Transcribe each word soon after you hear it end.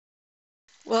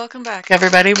Welcome back,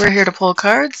 everybody. We're here to pull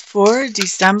cards for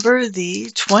December the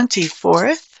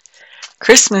 24th,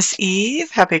 Christmas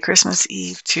Eve. Happy Christmas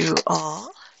Eve to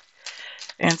all.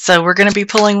 And so we're going to be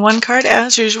pulling one card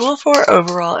as usual for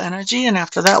overall energy, and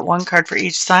after that, one card for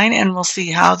each sign, and we'll see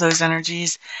how those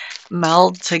energies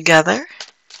meld together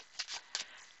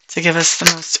to give us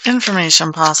the most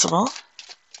information possible.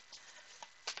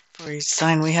 For each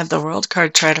sign, we had the World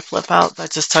card try to flip out.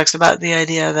 That just talks about the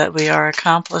idea that we are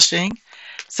accomplishing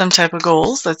some type of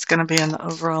goals. That's going to be in the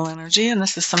overall energy, and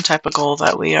this is some type of goal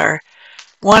that we are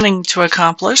wanting to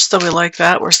accomplish, so we like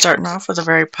that. We're starting off with a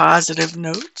very positive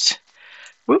note.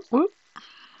 Whoop, whoop.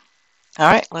 All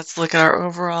right, let's look at our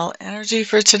overall energy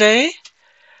for today.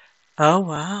 Oh,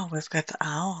 wow, we've got the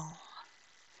owl.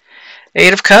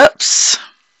 Eight of Cups.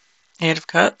 Eight of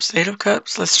Cups, Eight of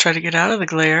Cups. Let's try to get out of the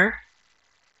glare.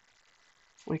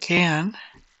 If we can.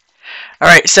 All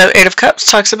right, so Eight of Cups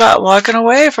talks about walking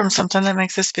away from something that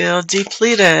makes us feel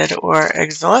depleted or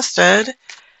exhausted.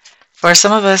 For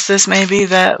some of us, this may be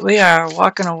that we are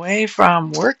walking away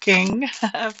from working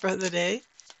for the day.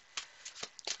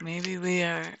 Maybe we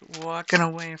are walking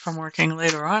away from working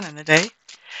later on in the day.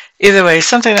 Either way,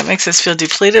 something that makes us feel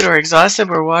depleted or exhausted,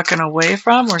 we're walking away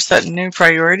from. We're setting new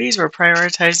priorities. We're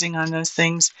prioritizing on those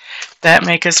things that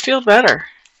make us feel better.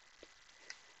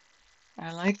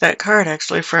 I like that card,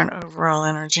 actually, for an overall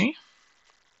energy.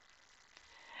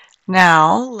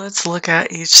 Now, let's look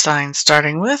at each sign,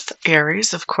 starting with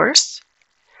Aries, of course.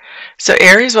 So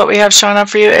Aries, what we have showing up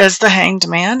for you is the Hanged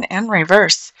Man in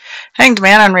reverse. Hanged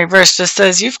Man in reverse just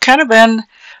says you've kind of been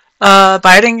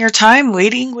biding your time,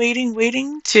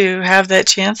 waiting to have that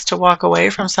chance to walk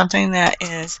away from something that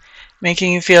is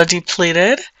making you feel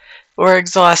depleted or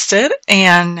exhausted,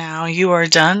 and now you are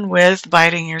done with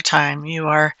biding your time. You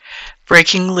are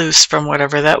breaking loose from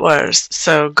whatever that was.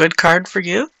 So good card for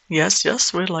you.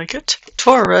 Yes, we like it.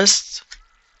 Taurus.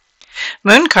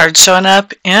 Moon card showing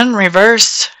up in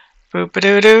reverse.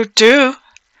 Boop-a-doo-doo-doo.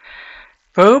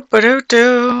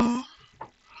 Boop-a-doo-doo.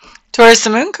 Taurus, the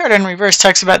moon card in reverse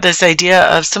talks about this idea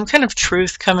of some kind of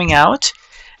truth coming out.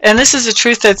 And this is a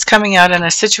truth that's coming out in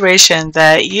a situation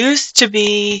that used to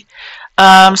be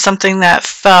something that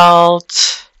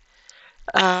felt...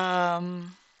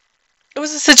 it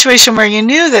was a situation where you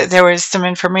knew that there was some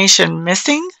information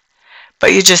missing,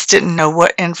 but you just didn't know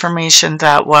what information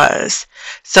that was.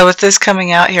 So with this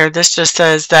coming out here, this just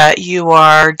says that you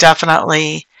are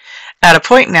definitely at a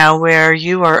point now where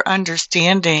you are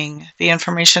understanding the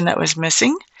information that was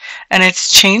missing, and it's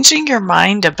changing your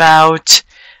mind about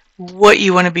what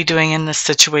you want to be doing in this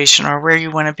situation or where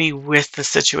you want to be with the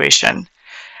situation.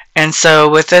 And so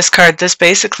with this card, this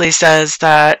basically says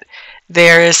that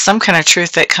there is some kind of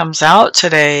truth that comes out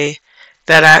today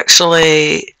that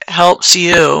actually helps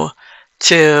you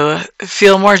to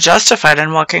feel more justified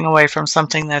in walking away from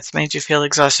something that's made you feel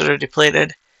exhausted or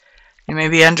depleted. You may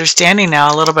be understanding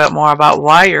now a little bit more about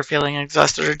why you're feeling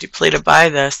exhausted or depleted by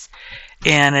this,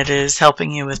 and it is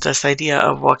helping you with this idea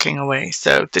of walking away.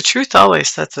 So the truth always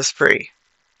sets us free.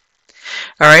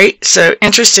 All right, so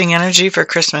interesting energy for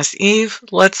Christmas Eve.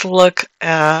 Let's look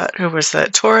at, who was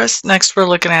that? Taurus. Next, we're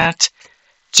looking at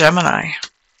Gemini.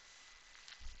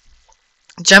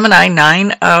 Gemini,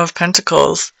 Nine of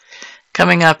Pentacles,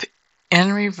 coming up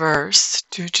in reverse.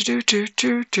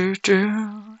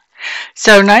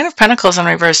 So Nine of Pentacles in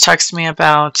reverse talks to me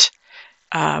about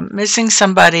missing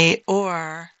somebody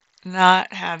or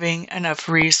not having enough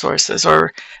resources,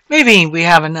 or maybe we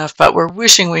have enough, but we're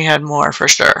wishing we had more for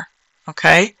sure.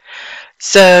 Okay,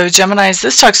 so Geminis,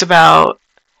 this talks about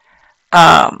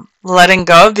letting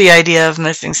go of the idea of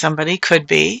missing somebody. Could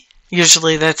be.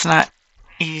 Usually that's not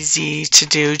easy to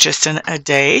do just in a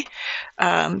day.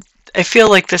 I feel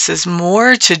like this is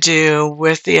more to do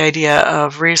with the idea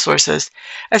of resources.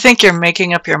 I think you're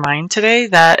making up your mind today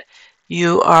that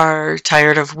you are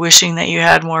tired of wishing that you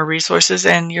had more resources,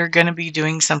 and you're going to be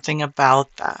doing something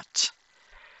about that.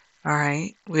 All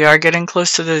right, we are getting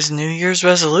close to those New Year's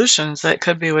resolutions. That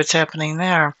could be what's happening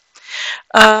there.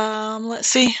 Let's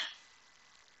see.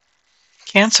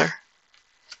 Cancer.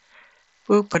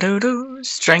 Boop-a-doo-doo.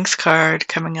 Strength card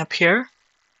coming up here.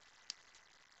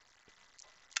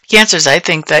 Cancers, I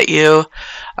think that you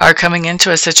are coming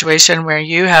into a situation where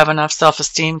you have enough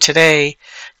self-esteem today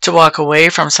to walk away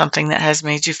from something that has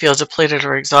made you feel depleted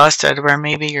or exhausted, where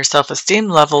maybe your self-esteem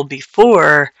level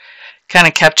before kind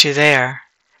of kept you there.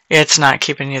 It's not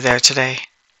keeping you there today.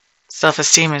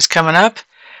 Self-esteem is coming up,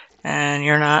 and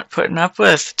you're not putting up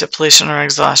with depletion or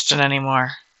exhaustion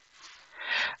anymore.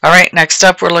 All right, next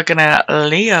up, we're looking at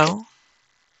Leo.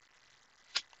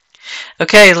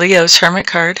 Okay, Leo's Hermit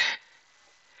card.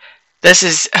 This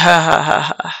is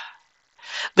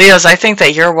Leos, I think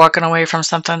that you're walking away from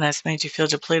something that's made you feel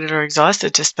depleted or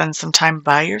exhausted to spend some time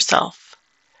by yourself.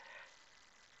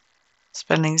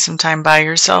 Spending some time by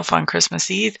yourself on Christmas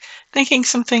Eve, thinking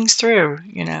some things through,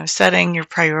 setting your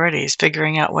priorities,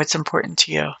 figuring out what's important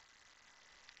to you.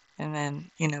 And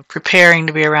then, preparing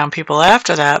to be around people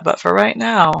after that. But for right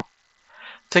now,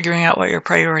 figuring out what your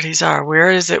priorities are.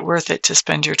 Where is it worth it to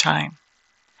spend your time?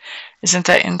 Isn't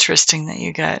that interesting that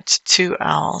you got 2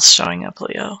 owls showing up,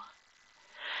 Leo?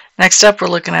 Next up, we're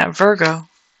looking at Virgo.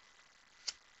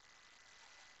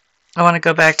 I want to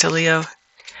go back to Leo.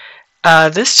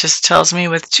 This just tells me,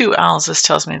 with 2 owls, this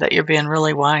tells me that you're being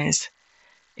really wise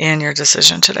in your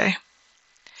decision today.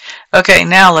 Okay,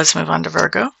 now let's move on to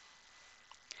Virgo.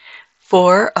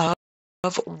 4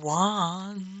 of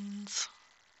Wands.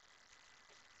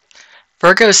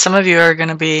 Virgo, some of you are going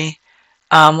to be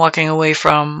walking away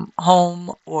from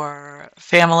home or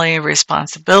family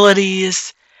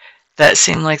responsibilities that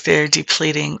seem like they're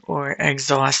depleting or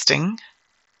exhausting.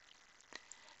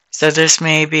 So this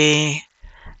may be,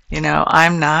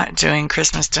 I'm not doing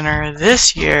Christmas dinner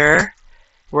this year.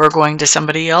 We're going to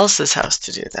somebody else's house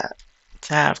to do that,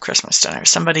 to have Christmas dinner.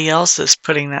 Somebody else is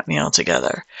putting that meal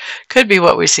together. Could be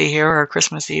what we see here, or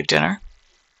Christmas Eve dinner.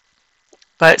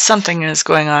 But something is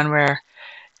going on where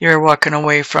you're walking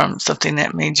away from something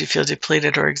that made you feel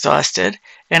depleted or exhausted,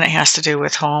 and it has to do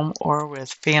with home or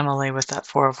with family with that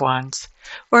 4 of Wands.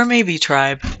 Or maybe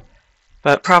tribe,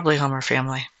 but probably home or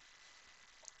family.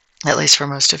 At least for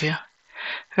most of you.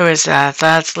 Who is that?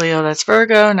 That's Leo, that's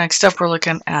Virgo. Next up, we're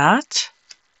looking at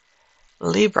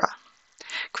Libra.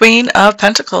 Queen of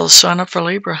Pentacles showing up for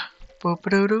Libra.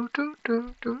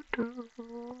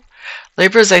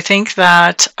 Libras, I think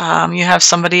that you have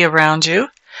somebody around you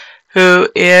who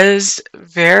is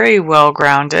very well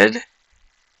grounded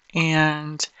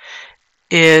and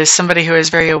is somebody who is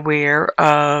very aware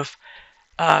of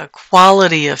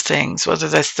quality of things, whether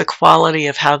that's the quality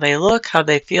of how they look, how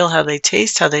they feel, how they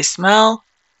taste, how they smell.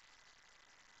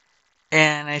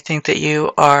 And I think that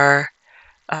you are,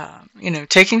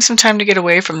 taking some time to get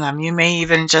away from them. You may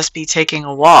even just be taking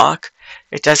a walk.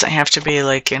 It doesn't have to be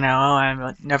like,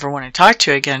 I never want to talk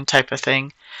to you again type of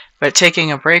thing. But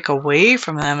taking a break away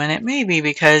from them, and it may be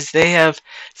because they have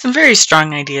some very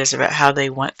strong ideas about how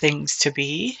they want things to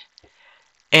be.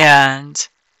 And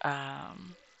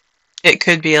it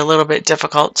could be a little bit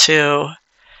difficult to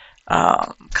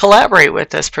collaborate with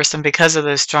this person because of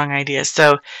those strong ideas.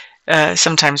 So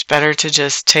sometimes better to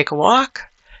just take a walk,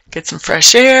 get some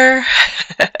fresh air,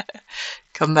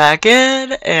 come back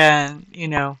in, and,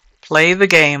 play the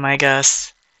game, I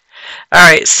guess. All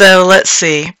right, so let's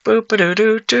see.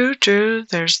 Boop-a-doo-doo-doo-doo.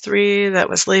 There's 3. That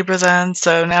was Libra then.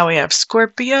 So now we have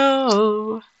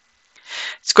Scorpio.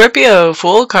 Scorpio,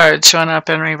 Fool card showing up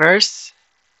in reverse.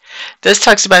 This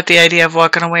talks about the idea of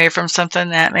walking away from something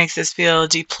that makes us feel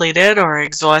depleted or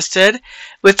exhausted.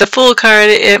 With the Fool card,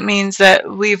 it means that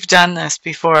we've done this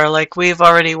before. Like, we've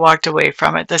already walked away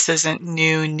from it. This isn't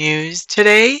new news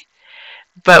today.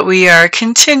 But we are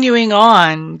continuing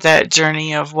on that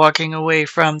journey of walking away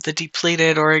from the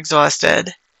depleted or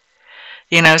exhausted.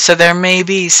 So there may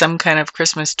be some kind of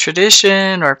Christmas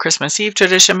tradition or Christmas Eve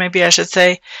tradition, maybe I should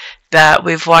say, that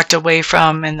we've walked away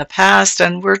from in the past,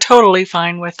 and we're totally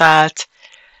fine with that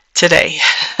today.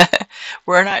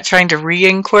 We're not trying to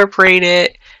reincorporate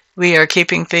it. We are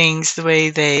keeping things the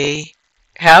way they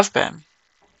have been.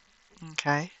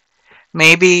 Okay.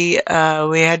 Maybe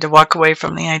we had to walk away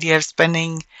from the idea of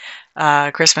spending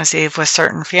Christmas Eve with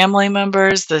certain family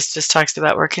members. This just talks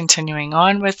about we're continuing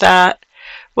on with that.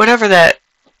 Whatever that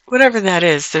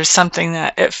is, there's something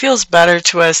that it feels better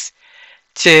to us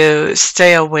to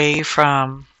stay away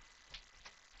from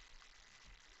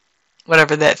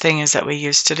whatever that thing is that we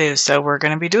used to do. So we're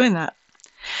going to be doing that.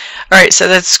 All right, so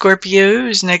that's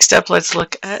Scorpios. Next up, let's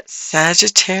look at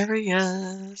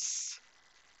Sagittarius.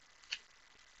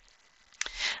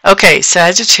 Okay,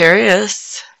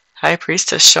 Sagittarius, High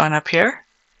Priestess showing up here.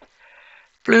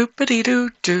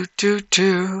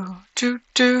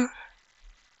 Bloopity-doo-doo-doo-doo-doo-doo.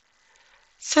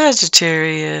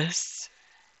 Sagittarius.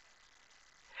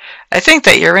 I think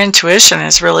that your intuition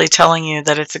is really telling you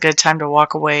that it's a good time to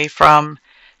walk away from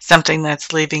something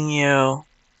that's leaving you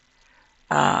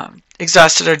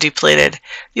exhausted or depleted.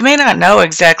 You may not know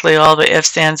exactly all the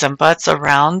ifs, ands, and buts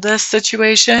around this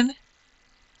situation.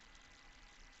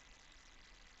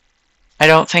 I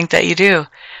don't think that you do.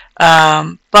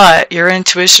 But your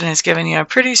intuition is giving you a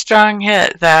pretty strong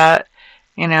hit that,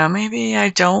 maybe I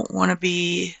don't want to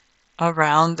be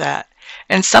around that.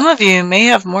 And some of you may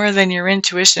have more than your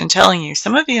intuition telling you.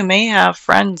 Some of you may have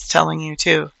friends telling you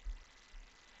too.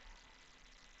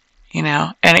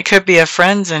 And it could be a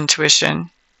friend's intuition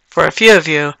for a few of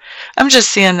you, I'm just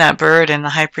seeing that bird in the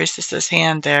High Priestess's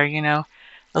hand there, you know.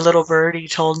 A little birdie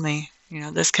told me, you know,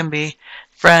 this can be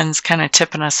friends kind of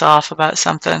tipping us off about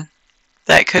something.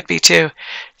 That could be too.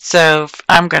 So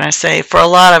I'm going to say for a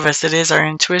lot of us, it is our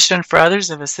intuition. For others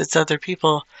of us, it's other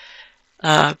people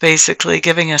basically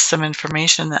giving us some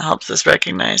information that helps us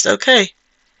recognize, okay,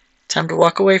 time to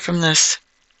walk away from this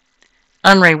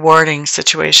unrewarding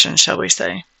situation, shall we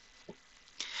say.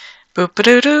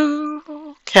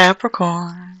 Boop-a-doo-doo,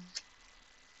 Capricorn.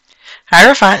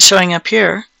 Hierophant showing up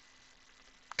here.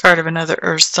 Card of another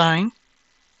earth sign.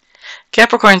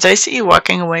 Capricorns, I see you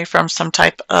walking away from some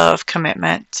type of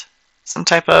commitment, some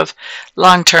type of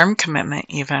long-term commitment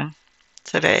even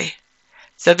today.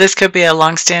 So this could be a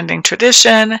long-standing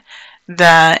tradition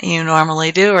that you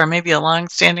normally do, or maybe a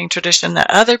long-standing tradition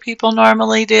that other people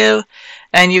normally do,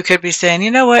 and you could be saying,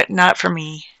 you know what, not for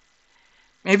me.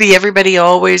 Maybe everybody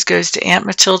always goes to Aunt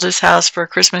Matilda's house for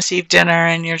Christmas Eve dinner,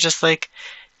 and you're just like,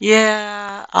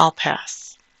 yeah, I'll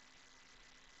pass.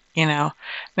 You know,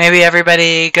 maybe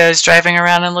everybody goes driving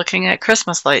around and looking at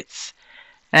Christmas lights,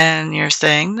 and you're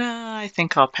saying, no, I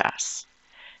think I'll pass.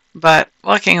 But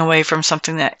walking away from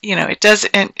something that, you know, it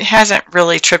hasn't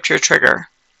really tripped your trigger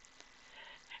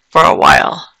for a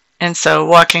while. And so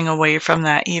walking away from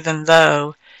that, even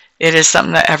though it is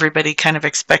something that everybody kind of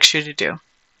expects you to do.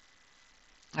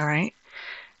 All right.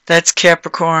 That's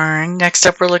Capricorn. Next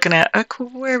up, we're looking at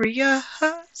Aquarius.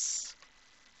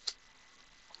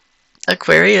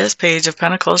 Aquarius, Page of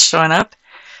Pentacles showing up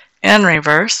in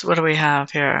reverse. What do we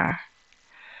have here?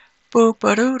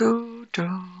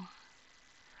 Boop-a-doo-doo-doo.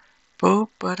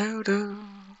 Boop-a-doo-doo.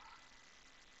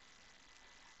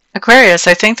 Aquarius,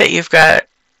 I think that you've got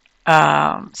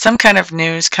some kind of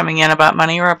news coming in about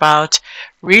money or about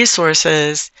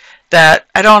resources that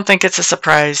I don't think it's a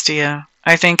surprise to you.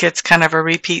 I think it's kind of a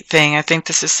repeat thing. I think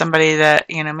this is somebody that,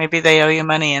 you know, maybe they owe you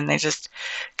money and they just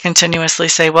continuously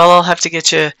say, well, I'll have to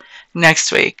get you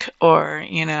next week. Or,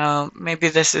 you know, maybe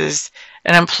this is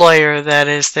an employer that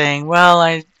is saying,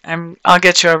 well, I'll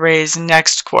get you a raise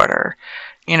next quarter.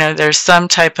 You know, there's some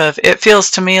type of, it feels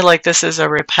to me like this is a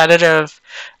repetitive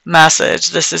message.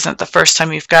 This isn't the first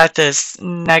time you've got this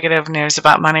negative news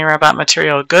about money or about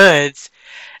material goods.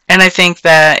 And I think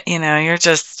that, you know,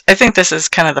 I think this is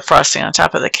kind of the frosting on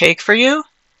top of the cake for you.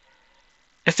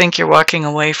 I think you're walking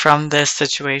away from this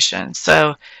situation.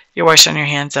 So you're washing your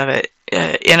hands of it.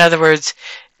 In other words,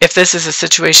 if this is a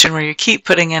situation where you keep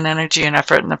putting in energy and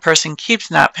effort and the person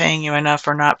keeps not paying you enough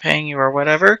or not paying you or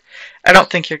whatever, I don't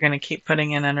think you're going to keep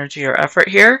putting in energy or effort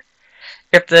here.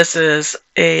 If this is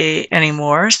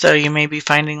anymore, so you may be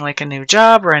finding like a new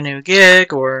job or a new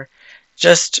gig or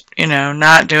just, you know,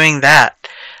 not doing that.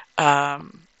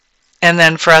 And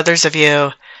then for others of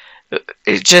you,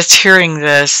 just hearing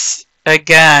this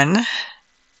again,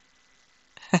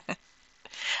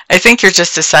 I think you're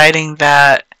just deciding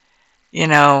that, you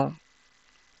know,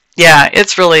 yeah,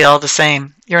 it's really all the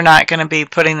same. You're not going to be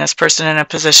putting this person in a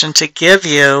position to give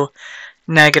you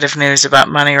negative news about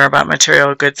money or about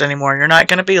material goods anymore. You're not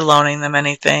going to be loaning them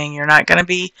anything. You're not going to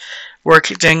be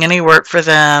doing any work for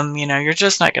them. You know, you're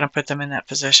just not going to put them in that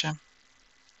position.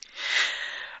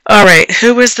 All right,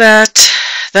 who was that?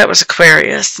 That was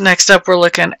Aquarius. Next up, we're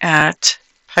looking at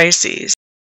Pisces.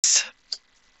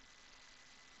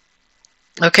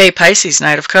 Okay, Pisces,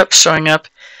 Knight of Cups showing up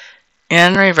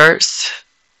in reverse.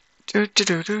 Do, do,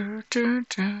 do, do, do,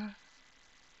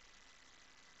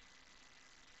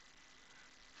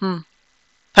 do.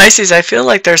 Pisces, I feel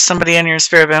like there's somebody in your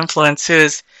sphere of influence who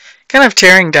is kind of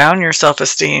tearing down your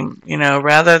self-esteem, you know,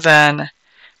 rather than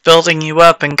building you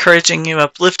up, encouraging you,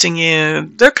 uplifting you.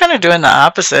 They're kind of doing the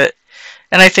opposite.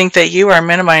 And I think that you are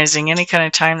minimizing any kind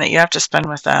of time that you have to spend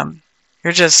with them.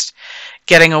 You're just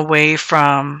getting away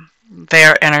from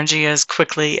their energy as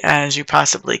quickly as you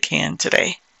possibly can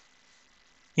today.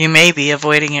 You may be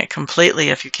avoiding it completely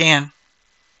if you can.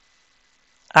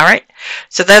 All right,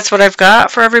 so that's what I've got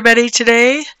for everybody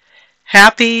today.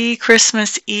 Happy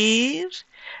Christmas Eve,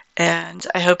 and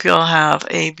I hope you all have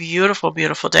a beautiful,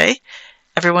 beautiful day.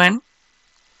 Everyone,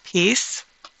 peace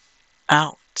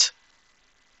out.